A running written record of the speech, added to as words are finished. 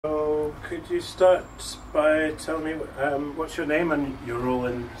So, could you start by telling me what's your name and your role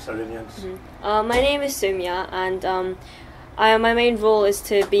in Sarinians? My name is Soumya, and my main role is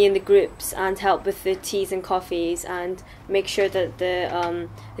to be in the groups and help with the teas and coffees, and make sure that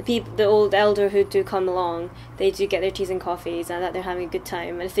the old elder who do come along, they do get their teas and coffees, and that they're having a good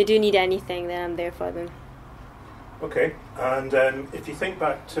time. And if they do need anything, then I'm there for them. Okay, and if you think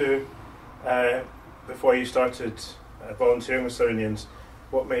back to before you started volunteering with Sarinians,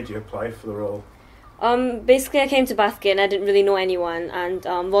 what made you apply for the role? Basically, I came to Bathgate and I didn't really know anyone, and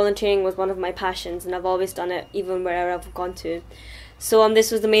volunteering was one of my passions, and I've always done it even wherever I've gone to. So this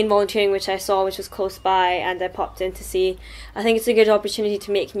was the main volunteering which I saw, which was close by, and I popped in to see. I think it's a good opportunity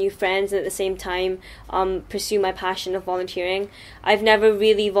to make new friends and at the same time pursue my passion of volunteering. I've never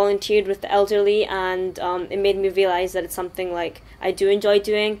really volunteered with the elderly, and it made me realise that it's something like I do enjoy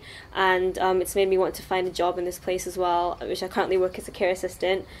doing, and it's made me want to find a job in this place as well, which I currently work as a care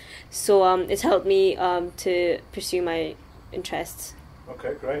assistant. So it's helped me to pursue my interests.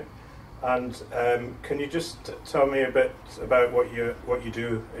 Okay, great. And can you just tell me a bit about what you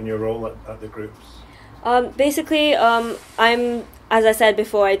do in your role at the groups? Basically, I'm, as I said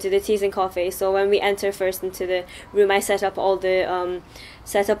before, I do the teas and coffee. So when we enter first into the room, I set up all the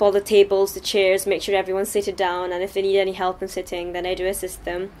tables, the chairs, make sure everyone's seated down, and if they need any help in sitting, then I do assist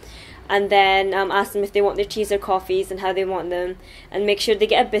them. And then ask them if they want their teas or coffees and how they want them, and make sure they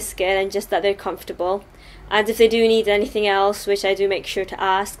get a biscuit and just that they're comfortable. And if they do need anything else, which I do make sure to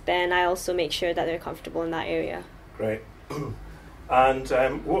ask, then I also make sure that they're comfortable in that area. Great.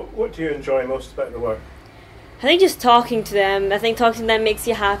 And what do you enjoy most about the work? I think just talking to them. I think talking to them makes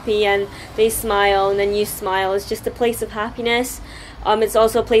you happy, and they smile and then you smile. It's just a place of happiness. It's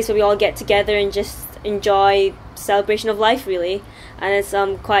also a place where we all get together and just enjoy celebration of life, really. And it's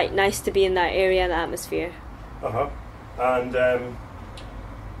quite nice to be in that area and atmosphere. And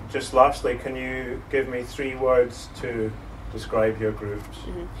just lastly, can you give me 3 words to describe your groups?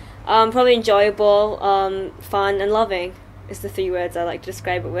 Probably enjoyable, fun and loving is the 3 words I like to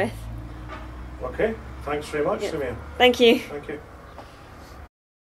describe it with. Okay, thanks very much, Soumya. Thank you. Thank you.